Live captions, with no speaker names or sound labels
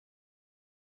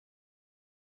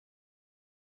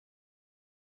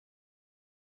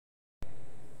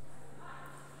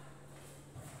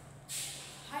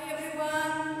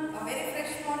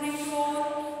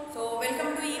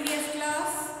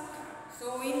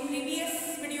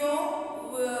previous video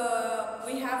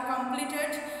we have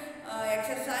completed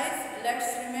exercise. Let's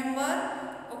remember,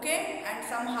 okay, and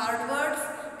some hard words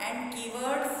and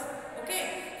keywords.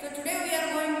 Okay, so today we are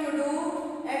going to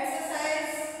do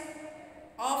exercise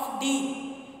of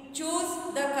D. Choose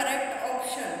the correct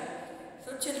option.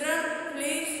 So children,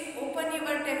 please open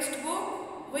your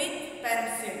textbook with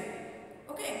pencil.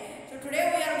 Okay, so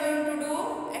today we are going to do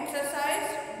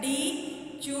exercise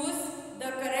D. Choose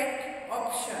the correct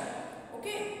option.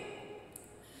 Okay,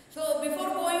 so before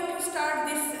going to start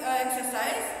this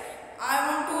exercise, I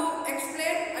want to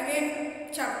explain again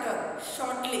chapter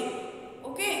shortly.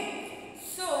 Okay,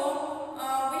 so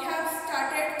we have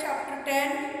started chapter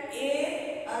 10,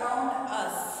 air around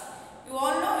us. You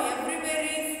all know everywhere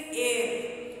is air.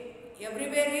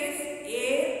 Everywhere is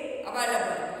air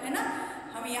available, है ना?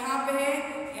 हम यहाँ पे हैं,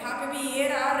 यहाँ पे भी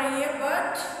air आ रही है,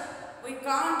 but we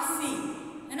can't see,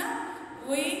 है ना?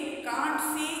 We can't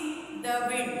see the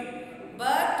wind,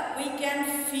 but we can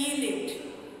feel it,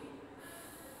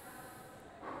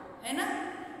 है ना?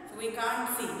 So we can't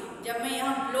see. जब मैं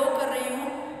यहाँ blow कर रही हूँ,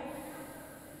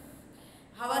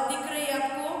 हवा दिख रही है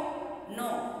आपको? No,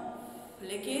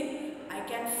 लेकिन I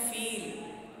can feel.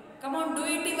 Come on, do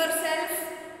it yourself.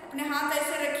 अपने हाथ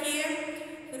ऐसे रखिए,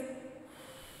 फिर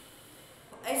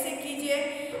ऐसे कीजिए.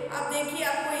 आप देखिए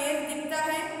आपको एयर दिखता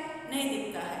है? नहीं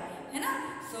दिखता है ना?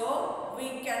 So we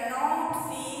cannot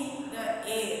see the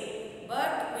air,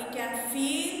 but we can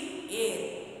feel air.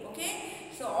 Okay?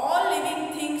 So all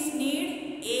living things need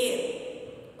air.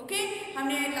 Okay?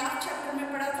 हमने लास्ट चैप्टर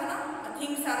में पढ़ा था ना,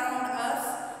 things around us.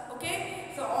 Okay?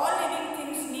 So all living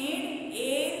things need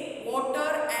air, water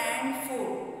and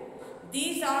food.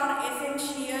 These are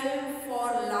essential for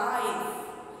life,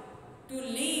 to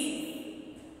live,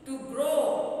 to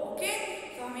grow. Okay?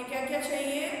 So हमें क्या क्या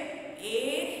चाहिए?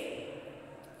 Air,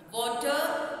 water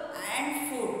and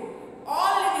food.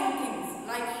 All living things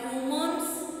like humans,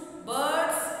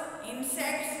 birds,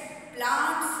 insects,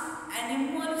 plants,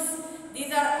 animals,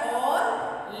 these are all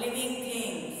living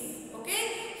things. Okay?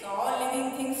 So all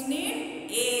living things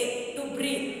need air to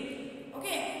breathe.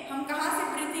 Okay? हम कहाँ से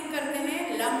breathing करते हैं?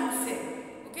 Lung से.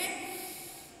 Okay?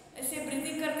 ऐसे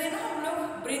breathing करते हैं ना हम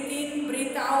लोग, breathe in,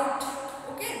 breathe out.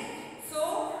 Okay? So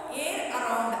air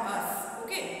around us.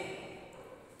 Okay?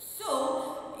 So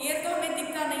air तो हमें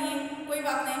दिखता नहीं है, कोई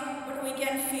बात नहीं, but we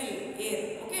can feel air.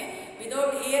 Okay?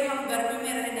 Without air हम गर्मी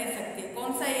में रह नहीं सकते.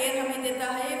 कौन सा air हमें देता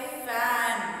है?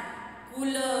 फैन,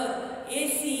 कूलर,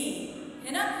 AC,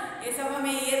 है ना? ये सब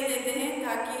हमें एयर देते हैं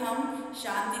ताकि हम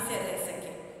शांति से रह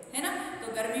सके, है ना?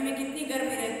 तो गर्मी में कितनी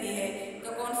गर्मी रहती है,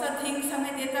 तो कौन सा थिंग्स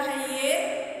हमें देता है एयर?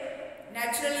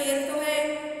 नेचुरल एयर तो है,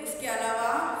 उसके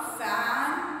अलावा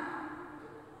फैन,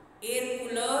 एयर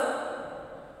कूलर,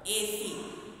 AC,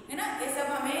 है ना? ये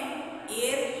सब हमें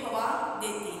एयर हवा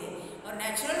देती है. और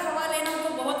नेचुरल हवा लेना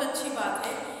तो बहुत अच्छी बात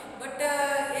है, बट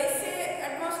ऐसे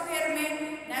एटमॉस्फेयर में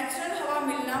नेचुरल हवा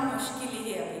मिलना मुश्किल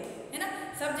ही है अभी, है ना?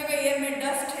 सब जगह एयर में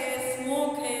डस्ट है,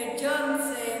 स्मोक है,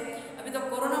 जर्म्स है, अभी तो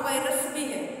कोरोना वायरस भी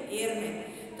है एयर में,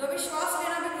 तो अभी श्वास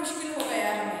लेना भी मुश्किल हो गया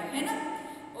है हमें, है ना?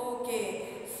 Okay,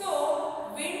 so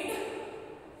wind,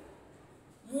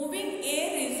 moving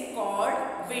air is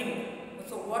called wind.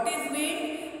 So what is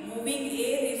wind? Moving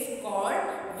air is called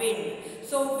wind.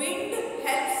 So wind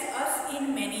helps us in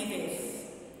many ways.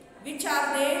 Which are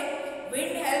they?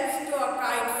 Wind helps to a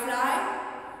kite fly.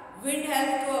 Wind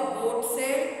helps to a boat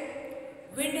sail.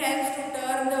 Wind helps to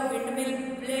turn the windmill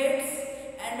blades.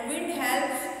 And wind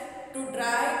helps to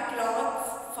dry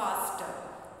clothes faster.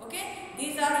 Okay?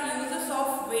 These are uses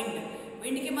of wind.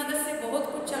 Wind की मदद से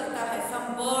बहुत कुछ चलता है. Some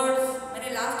birds,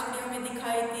 मैंने last video में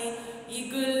दिखाई थी.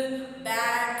 Eagle,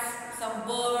 bats, some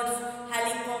birds,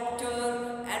 helicopter,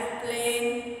 aeroplane,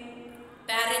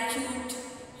 parachute,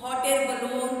 hot air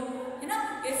balloon, है ना?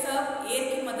 ये सब एयर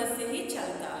की मदद से ही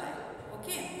चलता है.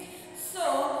 ओके, सो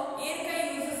एयर का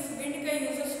यूजेस, विंड का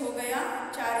यूजेस हो गया,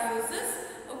 4 यूजेस.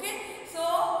 ओके, सो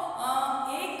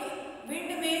एक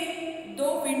विंड में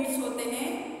 2 विंड्स होते हैं.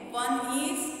 One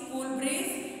is cool breeze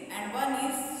and one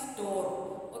is store.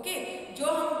 Okay,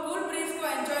 जो हम कूल ब्रीज को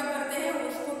एंजॉय करते हैं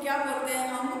उसको क्या बोलते हैं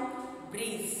हम?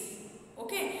 ब्रीज.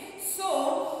 ओके, सो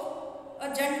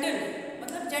जेंटल,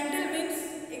 मतलब जेंटल मीन्स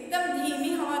एकदम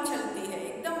धीमी हवा चलती है,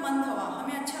 एकदम मंद हवा,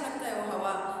 हमें अच्छा लगता है वो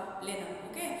हवा लेना.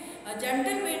 Okay, a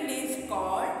gentle wind is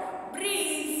called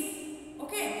bridge.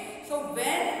 Okay, so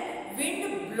when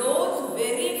wind blows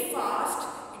very fast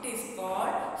it is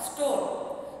called storm.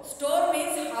 Storm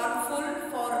is harmful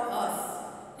for us,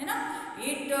 है ना?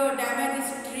 It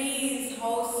damages trees,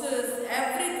 houses,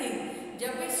 everything.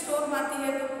 जब भी स्टोर्म आती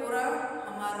है तो पूरा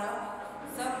हमारा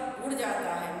सब उड़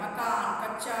जाता है, मकान,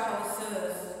 कच्चा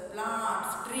houses,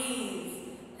 plants, tree,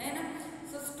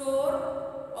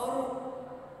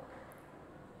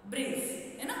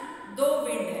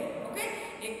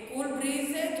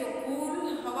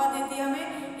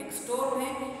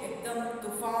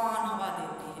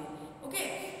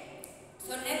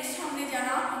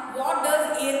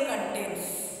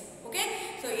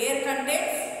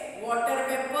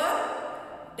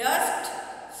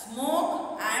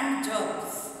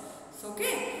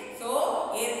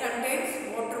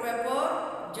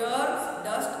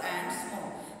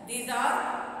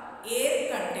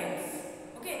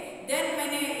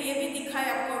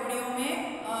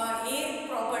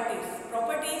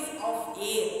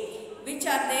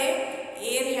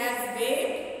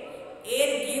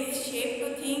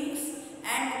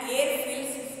 and air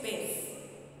fills space.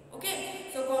 Okay,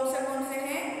 so कौन से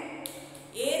हैं?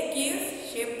 Air gives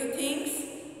shape to things,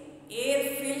 air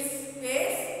fills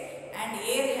space, and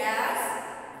air has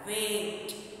weight.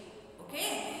 Okay,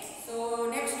 so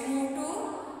next move to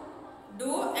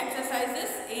do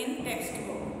exercises in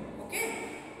textbook. Okay,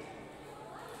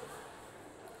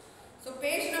 so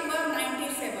page number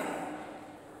 97.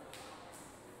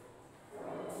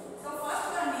 So first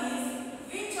one is,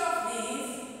 which of these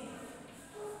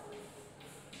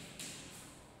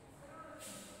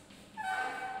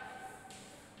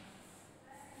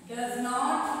does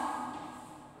not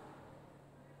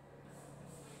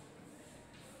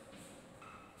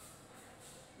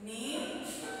need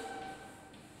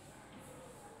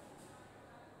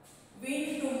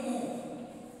wind to move?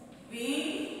 Wind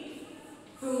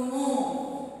to move.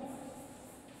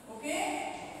 Okay?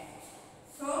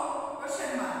 So,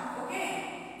 question mark. Okay?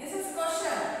 This is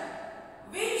question.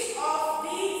 Which of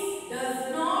these does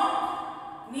not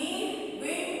need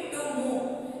wind to move?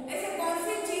 ऐसे कौन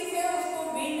सी चीज है उसको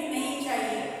wind नहीं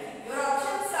चाहिए? Your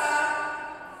options are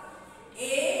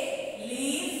A.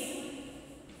 Leaves,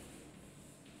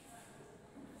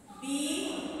 B.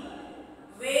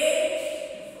 Weight,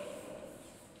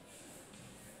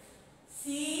 C.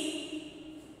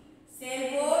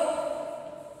 Sailboat,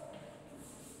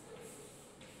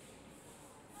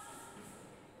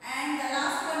 and the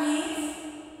last one is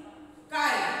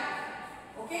kite.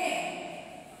 Okay,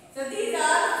 so these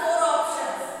are four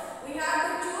options. We have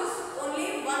to choose only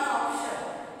one option.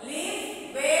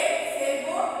 Leaves, weight,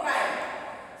 sailboat, kite.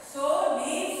 So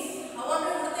leaves हवा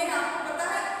में उड़ते हैं, आपको पता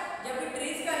है जब भी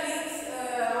trees का लीव्स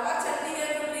हवा चलती है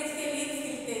तो ट्रीज के लीव्स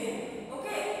गिरते हैं.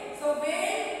 ओके, सो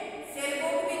वेट,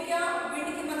 सेलबोट भी क्या विंड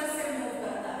की मदद से मूव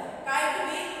करता है, काइट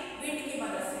भी विंड की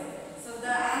मदद से. So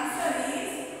the answer is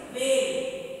well.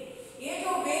 ये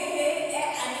जो वेल है ये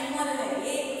एनिमल है,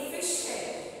 ये एक फिश है.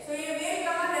 सो ये वेल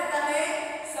कहाँ रहता है?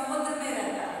 समुद्र में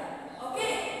रहता है. ओके,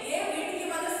 ये विंड की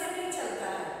मदद से नहीं चलता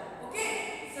है. Okay,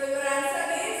 so your answer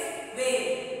is well.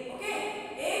 Okay,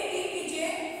 एक टिक कीजिए,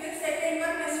 फिर सेकंड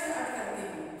वन मैं स्टार्ट करती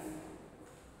हूँ.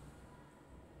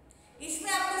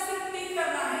 इसमें आपको सिर्फ टिक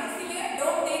करना है, इसीलिए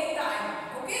don't take time.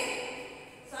 Okay,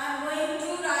 so I am going to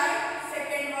right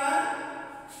second one.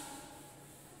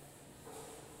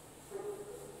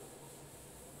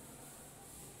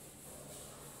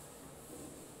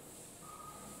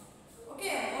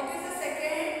 Okay, what is the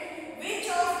second? Which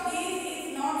of these is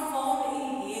not found in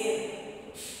air?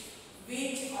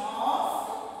 Which of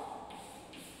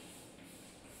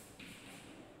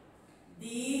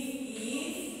these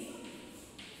is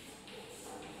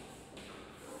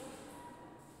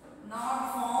not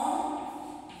found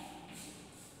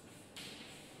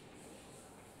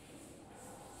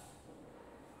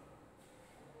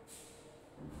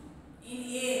in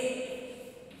air?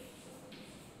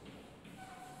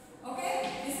 Okay,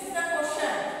 this is the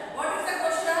question. What is the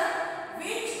question?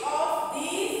 Which of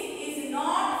these is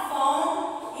not found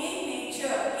in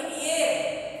nature, in air?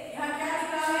 यहाँ क्या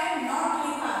लिखा है? Not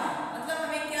लिखा है. मतलब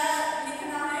हमें क्या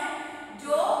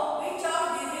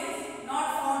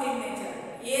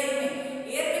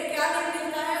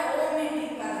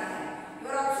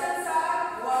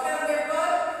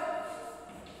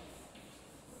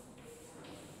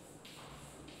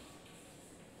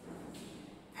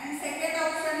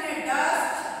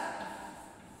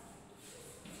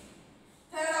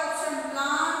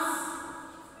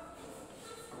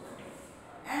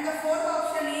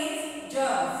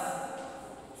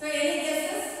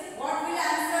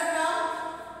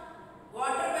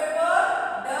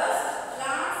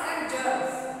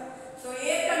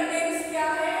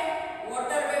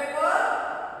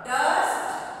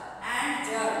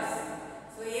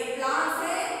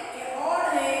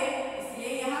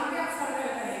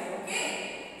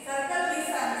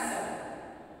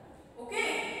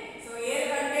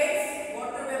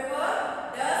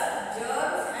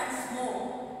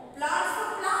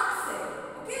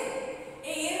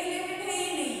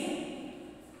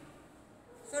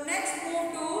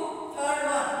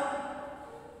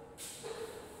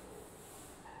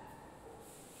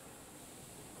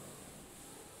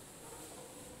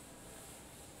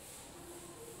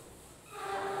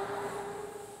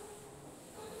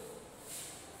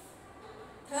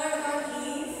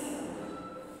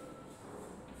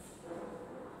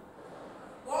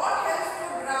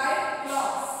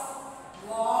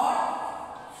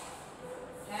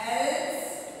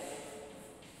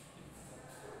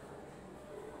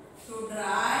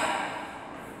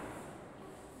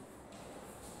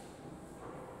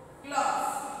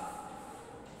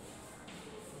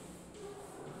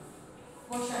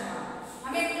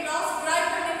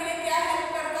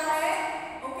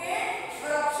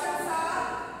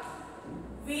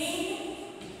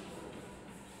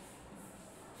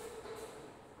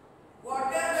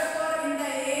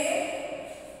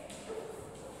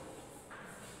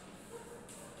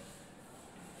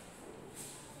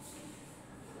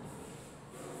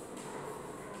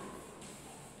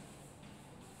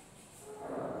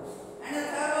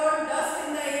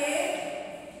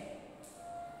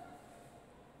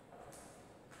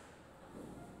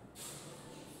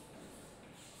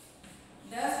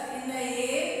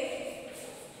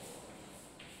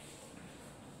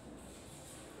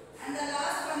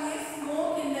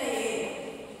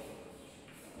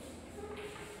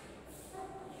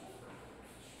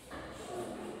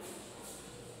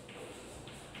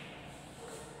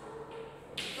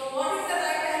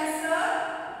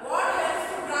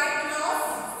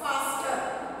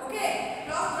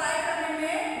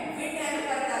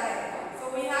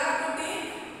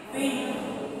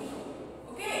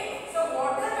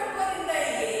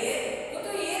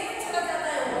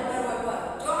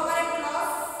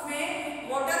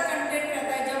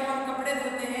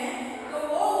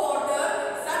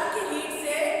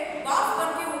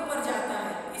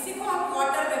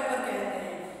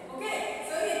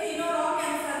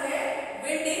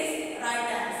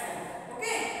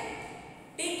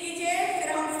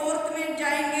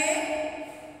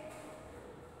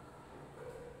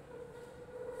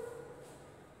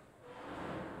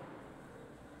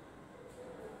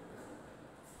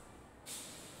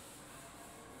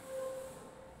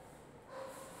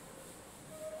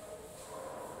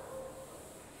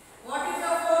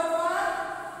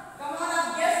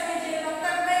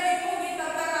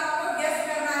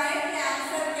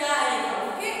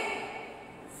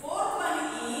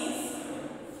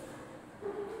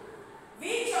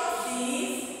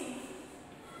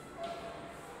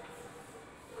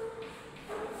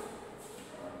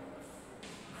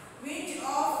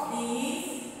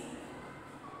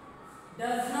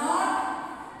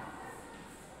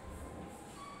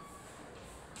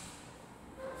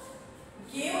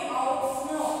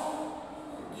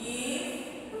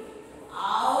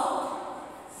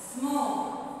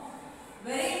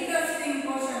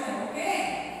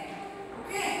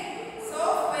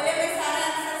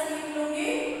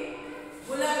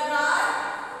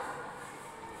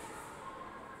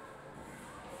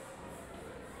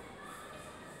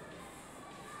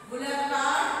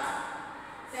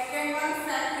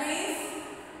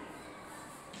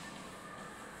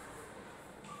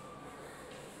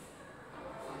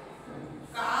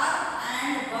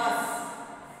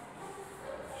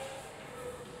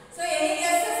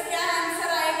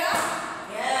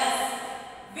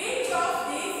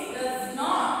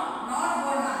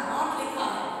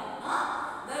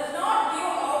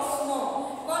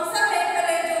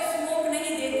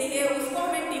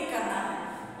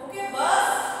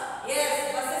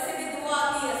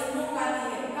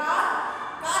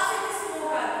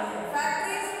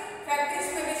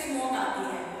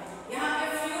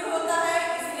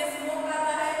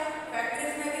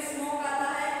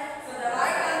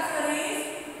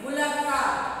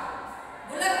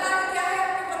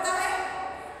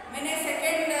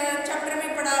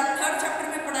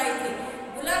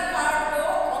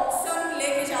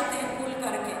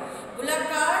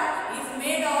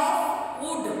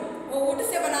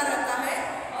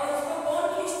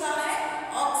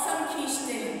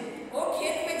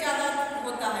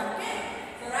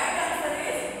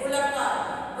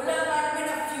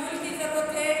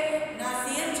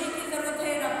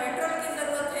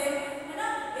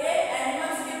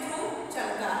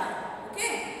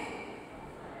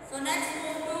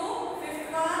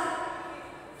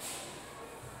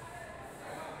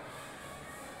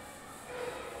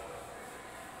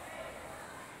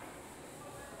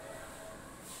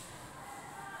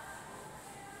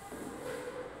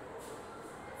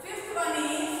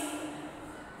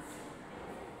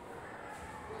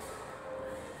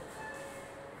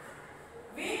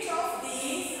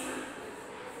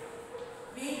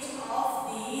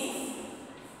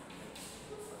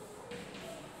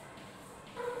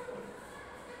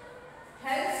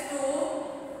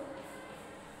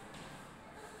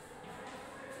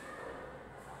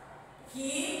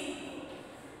keep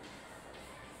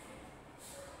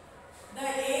the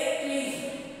air clean.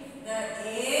 The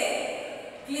air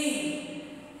clean.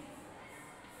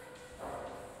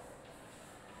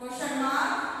 Question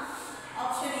mark.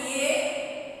 Option A,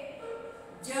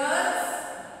 germs.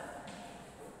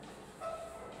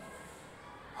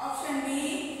 Option B,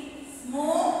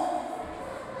 smoke.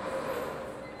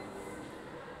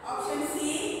 Option C,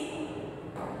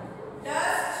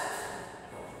 dust.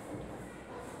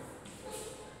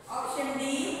 Option D,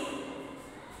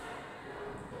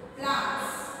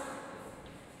 plants.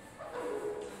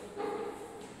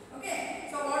 Okay,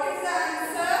 so what is the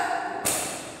answer?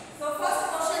 So first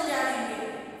question जानेंगे,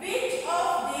 which of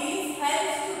these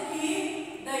helps to keep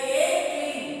the air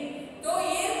clean? तो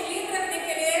air clean रखने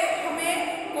के लिए हमें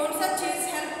कौन सा चीज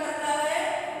help करता है?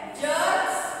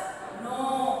 Germs? No.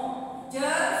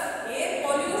 Germs air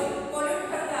pollute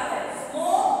करता है.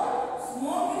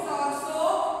 Smoke is also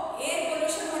air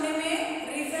pollution होने में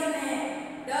reason है.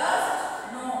 Dust?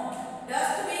 No.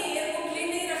 Dust भी air को clean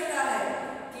नहीं रखता है.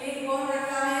 Clean कौन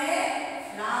रखता है?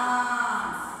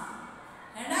 Plants.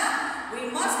 है ना? We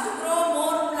must grow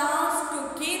more plants to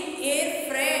keep air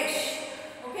fresh.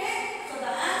 Okay? So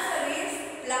the answer is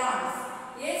plants.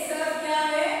 ये सब क्या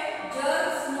है?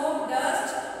 Germs, smoke, dust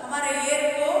हमारे air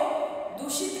को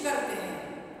दूषित करते हैं.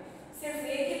 सिर्फ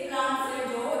एक ही प्लांट है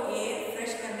जो एयर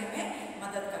फ्रेश करने में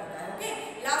मदद करता है. ओके,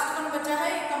 लास्ट वन बचा है,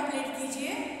 ये कंप्लीट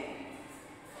कीजिए.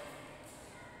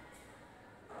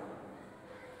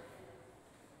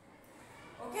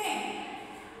 Okay,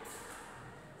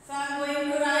 so I'm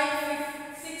going to write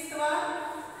sixth one.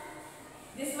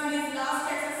 This one is last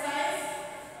exercise.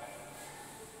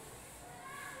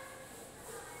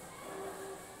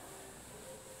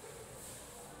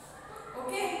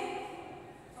 Okay,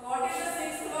 so what is the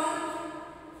sixth one?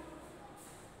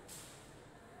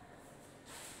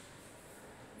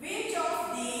 Which of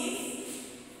these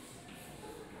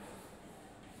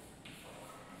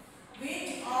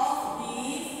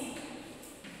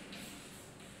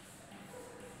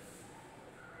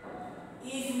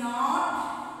is not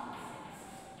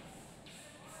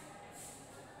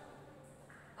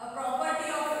a property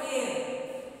of air?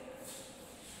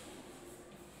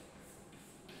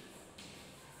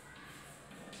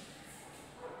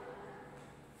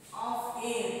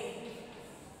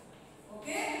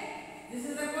 Okay, this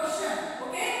is the question.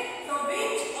 Okay, so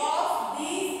which of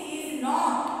these is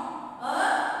not a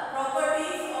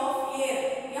properties of air?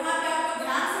 यहाँ पे आपको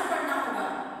ध्यान से पढ़ना होगा,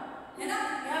 है ना?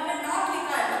 यहाँ पे not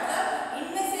लिखा है, मतलब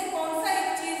इनमें से कौन सा एक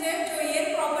चीज है जो air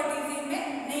properties में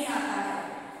नहीं आता है.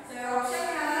 So your option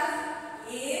has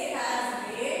air has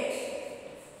weight,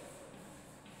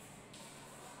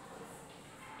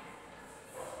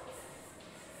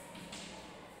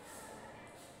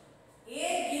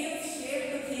 air gives shape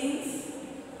to things,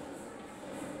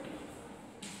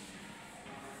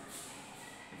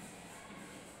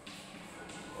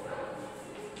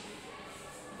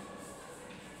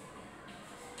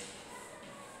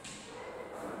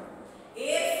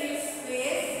 air fills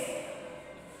space,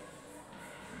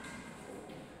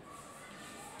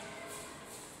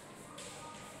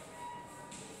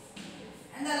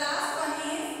 and the last one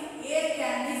is air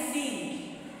can be seen.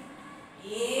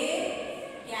 Air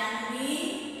can be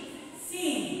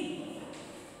seen.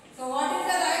 So what is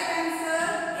the right answer?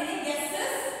 Any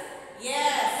guesses?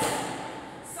 Yes.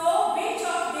 So which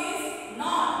of these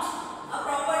not a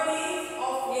properties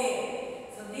of air?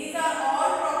 So these are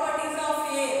all properties of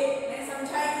air. मैंने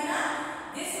समझाई थी ना?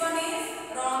 This one is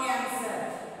wrong answer.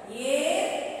 Air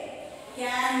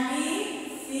can be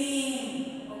seen.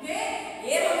 Okay?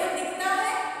 Air हमें दिखता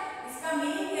है. इसका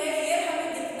meaning है air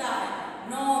हमें दिखता है.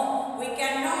 No, we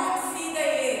cannot see the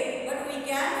air, but we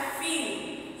can feel.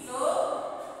 So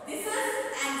this is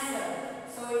answer.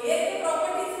 So air की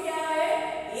properties क्या है?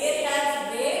 Air has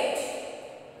weight,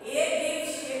 air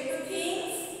gives shape to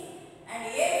things, and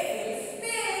air fills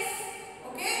space.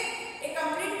 Okay? ये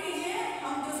complete कीजिए.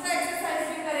 हम दूसरा exercise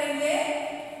भी करेंगे.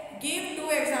 Give two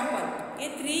example. ये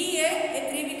 3 है, ये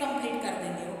 3 भी complete कर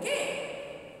देंगे. Okay?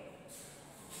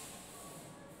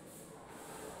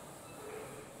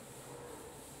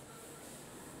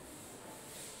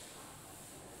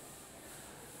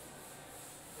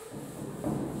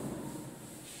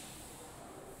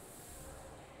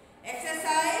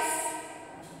 Exercise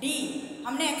D.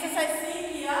 हमने एक्सरसाइज सी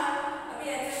किया, अभी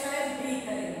एक्सरसाइज डी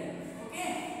करेंगे. Okay,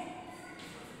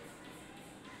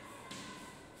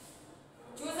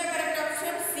 choose the correct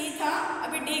option. सी था,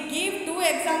 अभी D. Give 2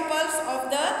 examples of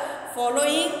the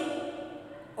following.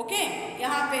 Okay,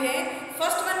 यहाँ पे है.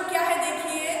 फर्स्ट वन क्या है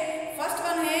देखिए. फर्स्ट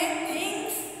वन है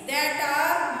things that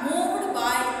are moved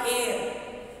by air.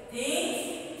 Things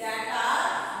that are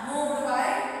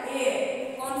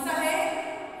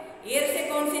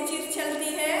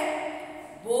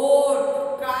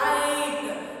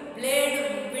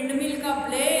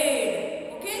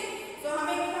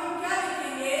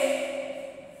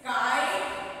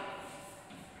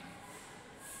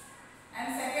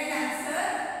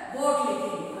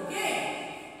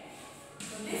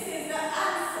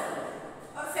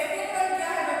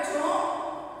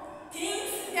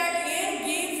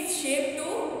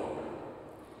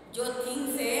जो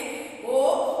थिंग्स है वो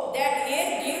that air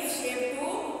gives shape to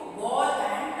ball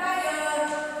and tyre.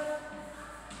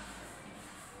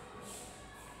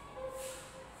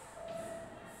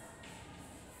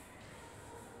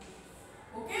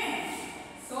 Okay,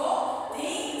 so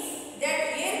things that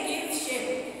air gives shape,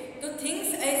 तो थिंग्स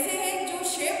ऐसे हैं जो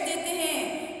शेप देते हैं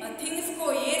थिंग्स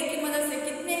को एयर की मदद से।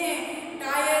 कितने हैं?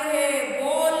 टायर है,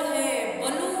 बॉल है,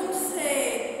 बलून्स है,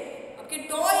 आपके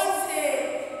टॉयज है,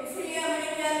 इसलिए हमने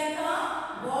क्या लिखा?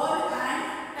 बॉल एंड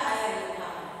टायर लिखा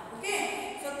है। ओके,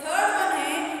 सो थर्ड वन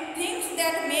है things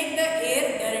that make the air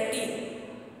dirty.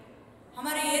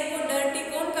 हमारे एयर को डर्टी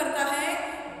कौन करता है?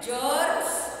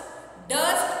 Germs,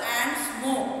 dust and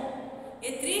smoke.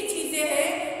 ये 3 चीजें हैं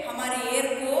हमारे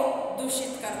एयर को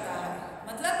दूषित करता है,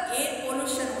 मतलब एयर